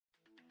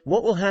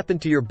What will happen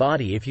to your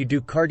body if you do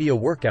cardio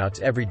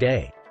workouts every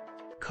day?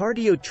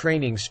 Cardio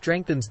training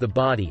strengthens the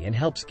body and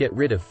helps get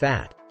rid of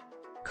fat.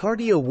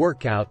 Cardio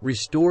workout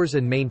restores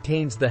and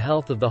maintains the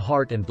health of the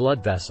heart and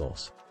blood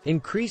vessels,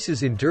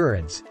 increases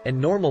endurance, and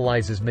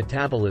normalizes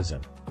metabolism.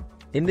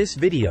 In this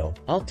video,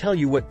 I'll tell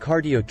you what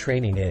cardio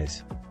training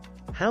is,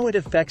 how it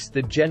affects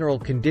the general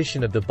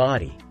condition of the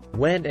body,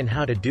 when and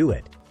how to do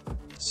it.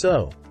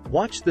 So,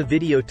 watch the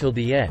video till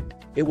the end,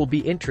 it will be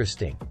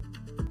interesting.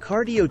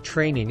 Cardio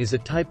training is a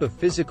type of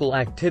physical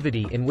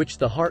activity in which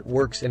the heart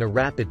works in a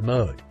rapid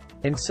mode,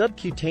 and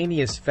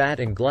subcutaneous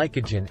fat and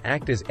glycogen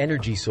act as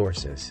energy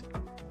sources.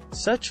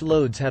 Such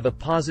loads have a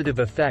positive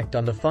effect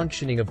on the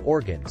functioning of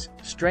organs,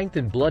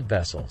 strengthen blood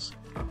vessels,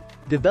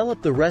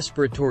 develop the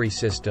respiratory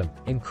system,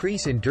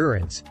 increase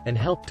endurance, and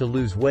help to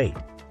lose weight.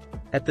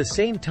 At the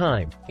same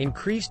time,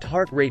 increased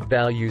heart rate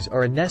values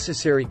are a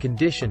necessary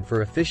condition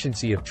for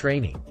efficiency of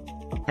training.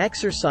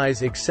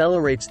 Exercise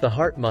accelerates the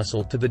heart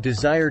muscle to the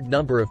desired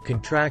number of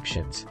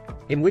contractions,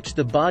 in which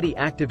the body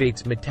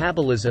activates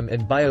metabolism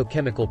and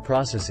biochemical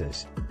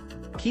processes.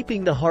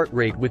 Keeping the heart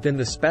rate within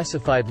the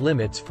specified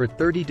limits for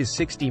 30 to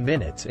 60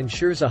 minutes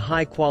ensures a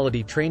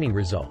high-quality training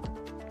result.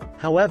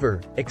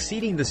 However,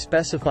 exceeding the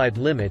specified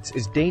limits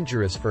is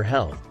dangerous for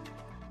health.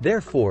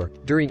 Therefore,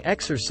 during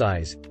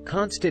exercise,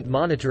 constant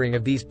monitoring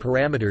of these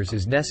parameters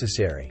is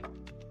necessary.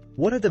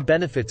 What are the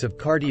benefits of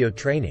cardio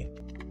training?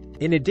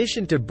 In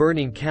addition to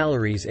burning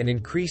calories and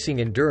increasing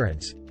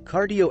endurance,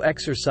 cardio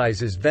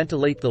exercises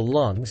ventilate the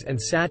lungs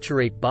and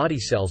saturate body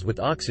cells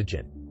with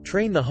oxygen,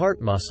 train the heart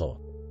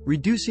muscle,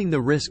 reducing the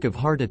risk of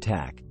heart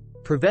attack,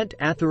 prevent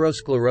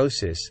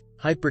atherosclerosis,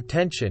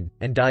 hypertension,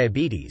 and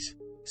diabetes,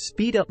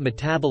 speed up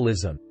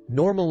metabolism,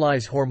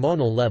 normalize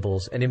hormonal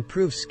levels and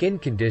improve skin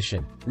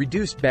condition,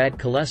 reduce bad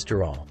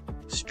cholesterol,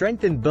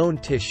 strengthen bone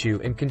tissue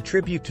and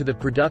contribute to the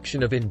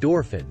production of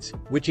endorphins,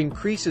 which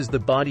increases the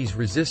body's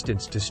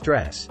resistance to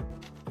stress,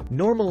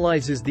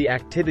 normalizes the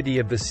activity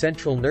of the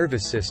central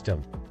nervous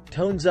system,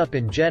 tones up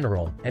in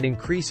general, and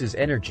increases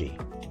energy.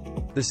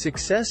 The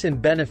success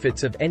and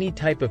benefits of any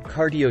type of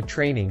cardio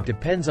training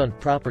depends on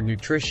proper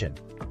nutrition.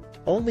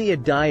 Only a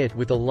diet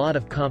with a lot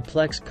of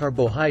complex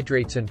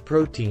carbohydrates and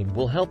protein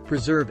will help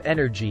preserve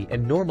energy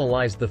and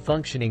normalize the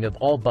functioning of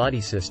all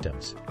body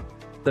systems.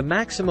 The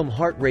maximum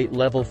heart rate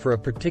level for a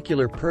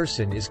particular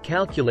person is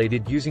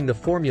calculated using the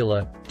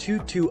formula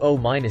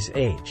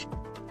 220-age.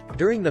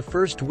 During the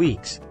first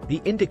weeks,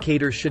 the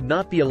indicator should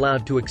not be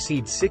allowed to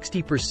exceed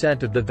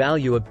 60% of the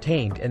value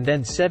obtained and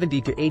then 70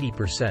 to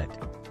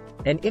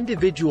 80%. An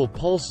individual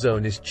pulse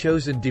zone is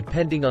chosen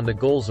depending on the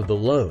goals of the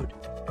load.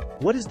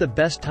 What is the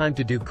best time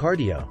to do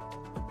cardio?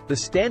 The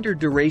standard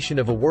duration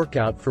of a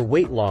workout for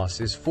weight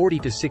loss is 40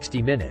 to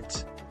 60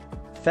 minutes.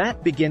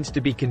 Fat begins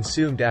to be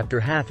consumed after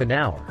half an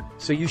hour,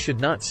 so you should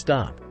not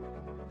stop.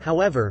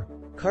 However,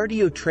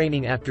 cardio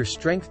training after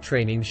strength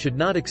training should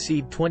not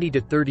exceed 20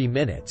 to 30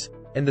 minutes,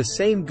 and the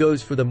same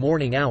goes for the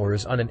morning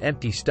hours on an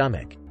empty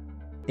stomach.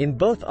 In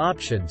both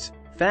options,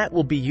 fat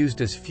will be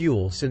used as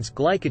fuel since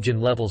glycogen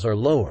levels are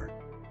lower.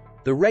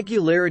 The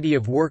regularity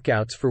of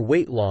workouts for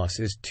weight loss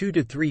is 2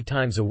 to 3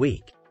 times a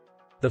week.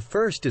 The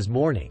first is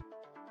morning.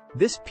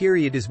 This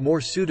period is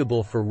more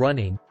suitable for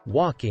running,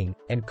 walking,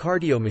 and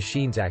cardio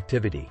machines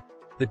activity.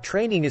 The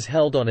training is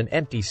held on an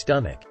empty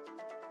stomach.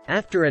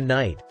 After a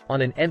night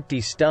on an empty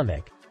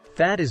stomach,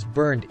 fat is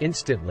burned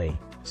instantly,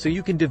 so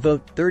you can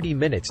devote 30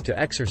 minutes to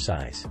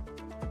exercise.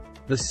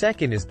 The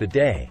second is the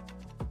day.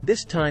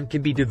 This time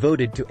can be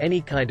devoted to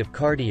any kind of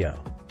cardio.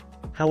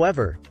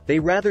 However, they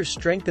rather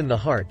strengthen the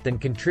heart than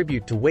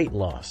contribute to weight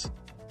loss.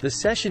 The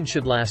session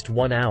should last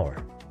 1 hour.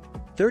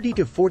 30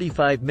 to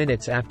 45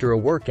 minutes after a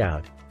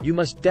workout, you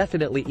must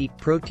definitely eat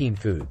protein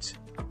foods.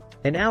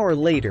 An hour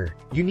later,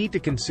 you need to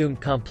consume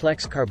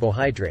complex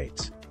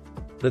carbohydrates.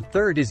 The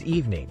third is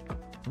evening.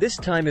 This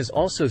time is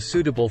also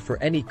suitable for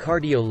any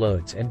cardio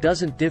loads and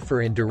doesn't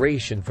differ in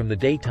duration from the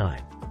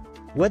daytime.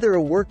 Whether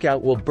a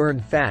workout will burn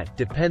fat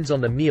depends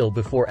on the meal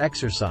before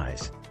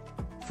exercise.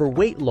 For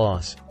weight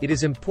loss, it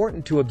is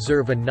important to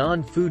observe a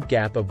non-food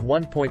gap of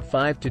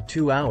 1.5 to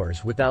 2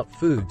 hours without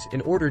foods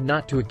in order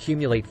not to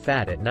accumulate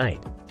fat at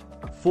night.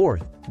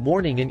 Fourth,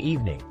 morning and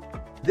evening.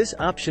 This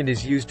option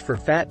is used for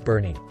fat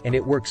burning, and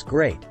it works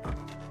great.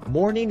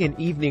 Morning and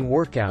evening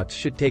workouts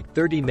should take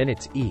 30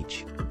 minutes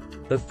each.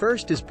 The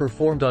first is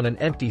performed on an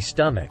empty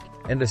stomach,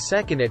 and the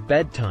second at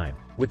bedtime,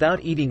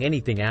 without eating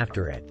anything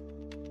after it.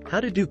 How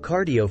to do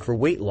cardio for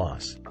weight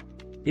loss?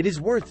 It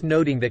is worth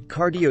noting that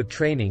cardio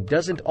training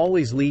doesn't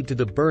always lead to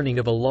the burning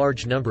of a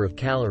large number of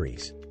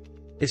calories,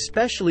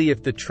 especially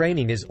if the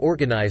training is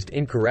organized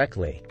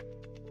incorrectly.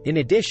 In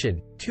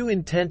addition, too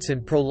intense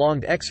and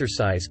prolonged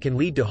exercise can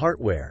lead to heart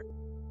wear.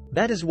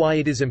 That is why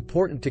it is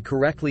important to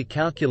correctly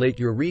calculate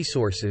your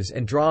resources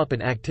and draw up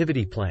an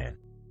activity plan.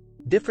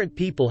 Different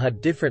people have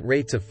different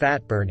rates of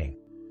fat burning.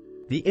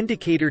 The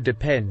indicator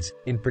depends,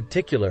 in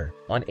particular,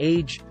 on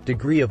age,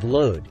 degree of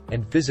load,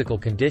 and physical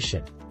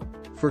condition.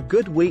 For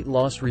good weight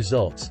loss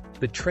results,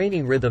 the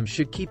training rhythm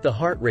should keep the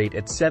heart rate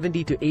at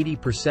 70 to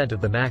 80% of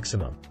the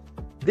maximum.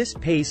 This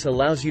pace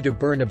allows you to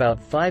burn about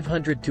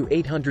 500 to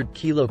 800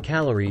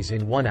 kilocalories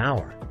in 1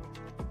 hour.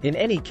 In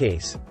any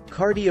case,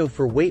 cardio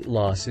for weight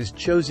loss is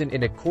chosen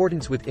in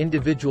accordance with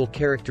individual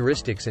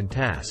characteristics and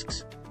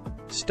tasks.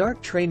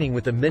 Start training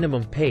with a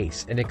minimum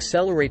pace and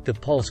accelerate the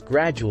pulse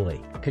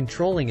gradually,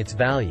 controlling its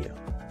value.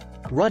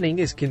 Running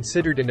is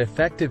considered an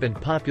effective and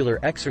popular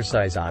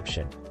exercise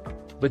option,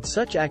 but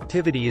such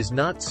activity is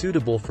not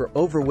suitable for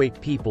overweight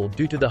people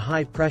due to the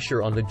high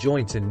pressure on the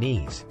joints and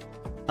knees.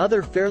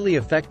 Other fairly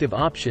effective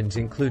options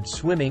include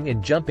swimming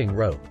and jumping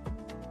rope.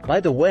 By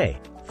the way,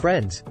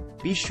 friends,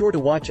 be sure to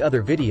watch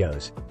other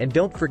videos, and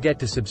don't forget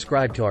to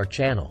subscribe to our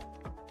channel.